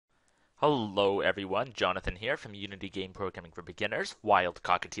Hello everyone, Jonathan here from Unity Game Programming for Beginners, Wild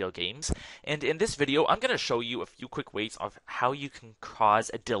Cockatiel Games, and in this video I'm going to show you a few quick ways of how you can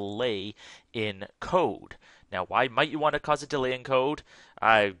cause a delay in code. Now, why might you want to cause a delay in code?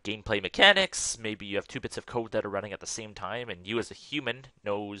 Gameplay mechanics, maybe you have two bits of code that are running at the same time and you as a human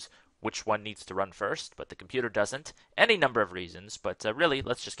knows which one needs to run first, but the computer doesn't. Any number of reasons, but really,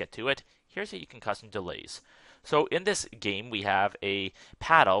 let's just get to it. Here's how you can cause some delays. So in this game, we have a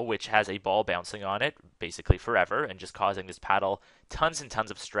paddle which has a ball bouncing on it basically forever and just causing this paddle tons and tons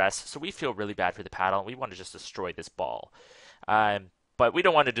of stress. So we feel really bad for the paddle and we want to just destroy this ball. But we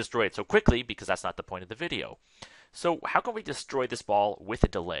don't want to destroy it so quickly because that's not the point of the video. So how can we destroy this ball with a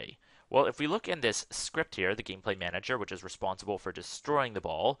delay? Well, if we look in this script here, the gameplay manager, which is responsible for destroying the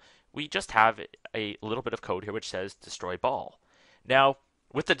ball, we just have a little bit of code here which says destroy ball. Now,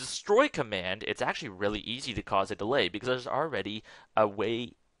 with the destroy command, it's actually really easy to cause a delay because there's already a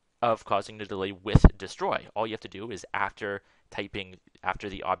way of causing the delay with destroy. All you have to do is after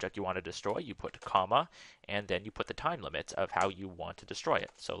the object you want to destroy, you put a comma, and then you put the time limit of how you want to destroy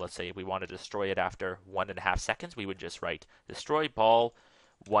it. So let's say we want to destroy it after 1.5 seconds, we would just write destroy ball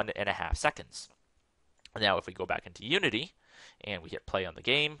 1.5 seconds. Now if we go back into Unity and we hit play on the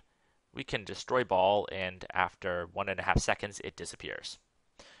game, we can destroy ball and after 1.5 seconds it disappears.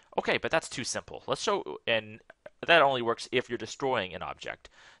 Okay, but that's too simple. Let's show, and that only works if you're destroying an object.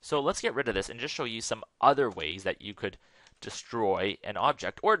 So let's get rid of this and just show you some other ways that you could destroy an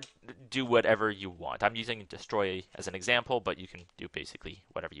object or do whatever you want. I'm using destroy as an example, but you can do basically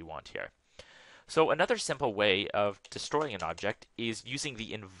whatever you want here. So another simple way of destroying an object is using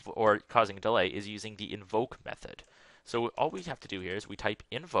or causing a delay is using the invoke method. So all we have to do here is we type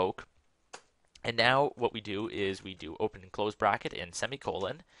invoke. And now what we do is we do open and close bracket and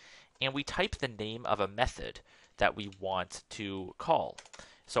semicolon, and we type the name of a method that we want to call.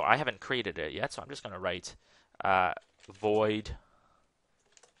 So I haven't created it yet, so I'm just going to write void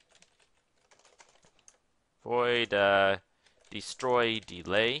destroy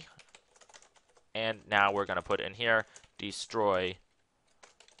delay, and now we're going to put in here destroy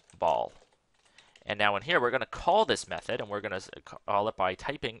ball. And now in here, we're going to call this method, and we're going to call it by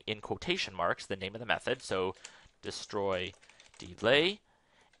typing in quotation marks the name of the method. So destroy delay.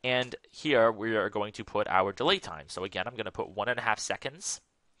 And here we are going to put our delay time. So again, I'm going to put 1.5 seconds.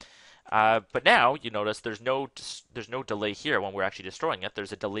 But now you notice there's no delay here when we're actually destroying it.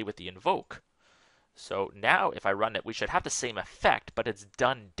 There's a delay with the invoke. So now if I run it, we should have the same effect, but it's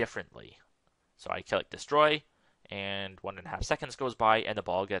done differently. So I click destroy, and 1.5 seconds goes by, and the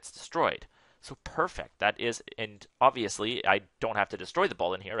ball gets destroyed. So perfect. That is, and obviously I don't have to destroy the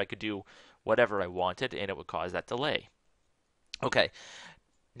ball in here. I could do whatever I wanted and it would cause that delay. Okay,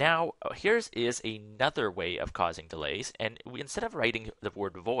 now here's another way of causing delays, and instead of writing the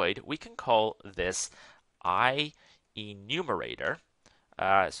word void, we can call this Enumerator.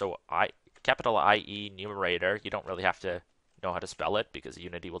 Capital IE numerator. You don't really have to know how to spell it because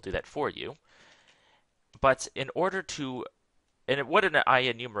Unity will do that for you. But in order to And what an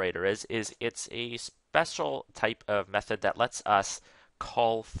enumerator is it's a special type of method that lets us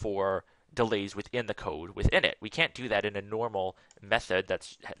call for delays within the code within it. We can't do that in a normal method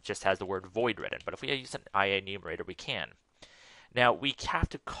that just has the word void written, but if we use an enumerator, we can. Now, we have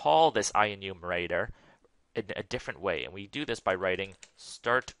to call this enumerator in a different way, and we do this by writing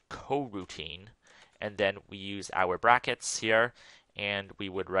start coroutine, and then we use our brackets here, and we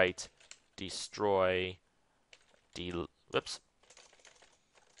would write destroy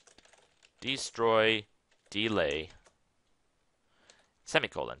delay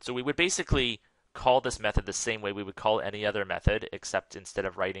semicolon. So we would basically call this method the same way we would call any other method, except instead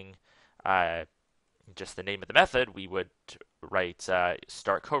of writing just the name of the method, we would write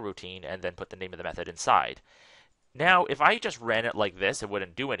start coroutine and then put the name of the method inside. Now, if I just ran it like this, it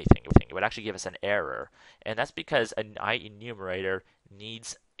wouldn't do anything. It would actually give us an error, and that's because an enumerator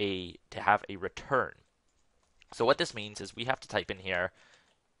needs to have a return. So what this means is we have to type in here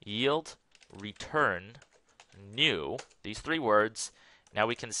yield return new, these three words. Now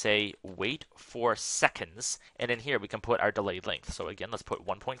we can say wait 4 seconds, and in here we can put our delayed length. So again, let's put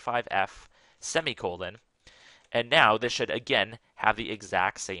 1.5f semicolon, and now this should again have the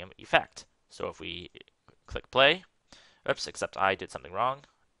exact same effect. So if we click play, oops, except I did something wrong.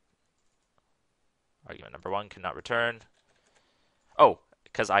 Argument number 1 cannot return. Oh,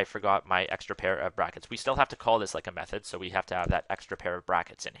 because I forgot my extra pair of brackets. We still have to call this like a method, so we have to have that extra pair of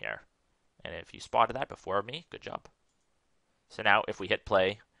brackets in here. And if you spotted that before me, good job. So now if we hit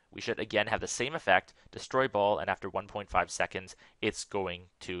play, we should again have the same effect, destroy ball, and after 1.5 seconds, it's going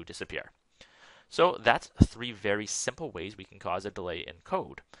to disappear. So that's 3 very simple ways we can cause a delay in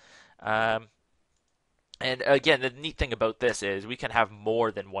code. And again, the neat thing about this is we can have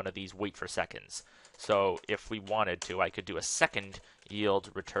more than one of these wait for seconds. So if we wanted to, I could do a second yield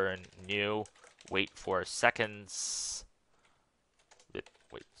return new wait for seconds.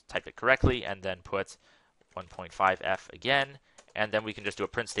 Wait, type it correctly, and then put 1.5f again, and then we can just do a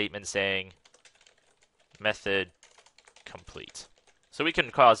print statement saying method complete. So we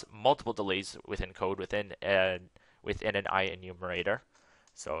can cause multiple delays within code within an enumerator.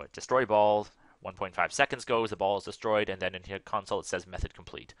 So destroy ball, 1.5 seconds goes, the ball is destroyed, and then in here console it says method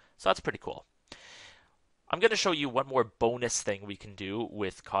complete. So that's pretty cool. I'm going to show you one more bonus thing we can do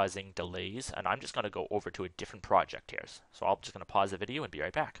with causing delays, and I'm just going to go over to a different project here. So I'm just going to pause the video and be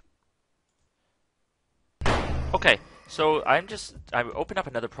right back. Okay, so I opened up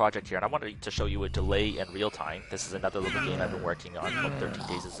another project here, and I wanted to show you a delay in real time. This is another little game I've been working on called 13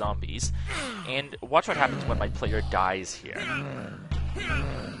 Days of Zombies. And watch what happens when my player dies here.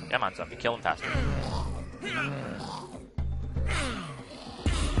 Come on, zombie, kill him faster.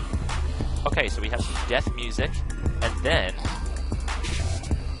 Okay, so we have some death music, and then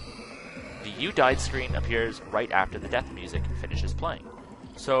the You Died screen appears right after the death music finishes playing.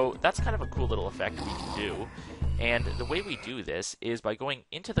 So that's kind of a cool little effect we can do. And the way we do this is by going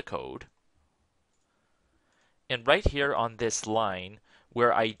into the code, and right here on this line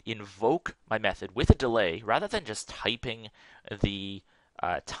where I invoke my method with a delay, rather than just typing the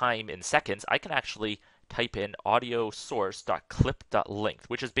time in seconds, I can actually type in audio source.clip.length,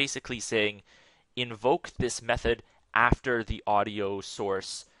 which is basically saying invoke this method after the audio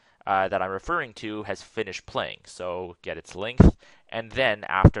source that I'm referring to has finished playing. So get its length, and then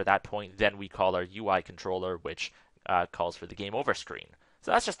after that point, then we call our UI controller, which calls for the game over screen.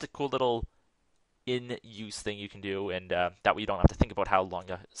 So that's just a cool little in-use thing you can do, and that way you don't have to think about how long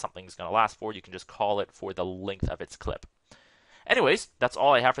something's going to last for. You can just call it for the length of its clip. Anyways, that's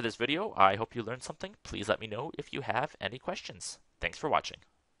all I have for this video. I hope you learned something. Please let me know if you have any questions. Thanks for watching.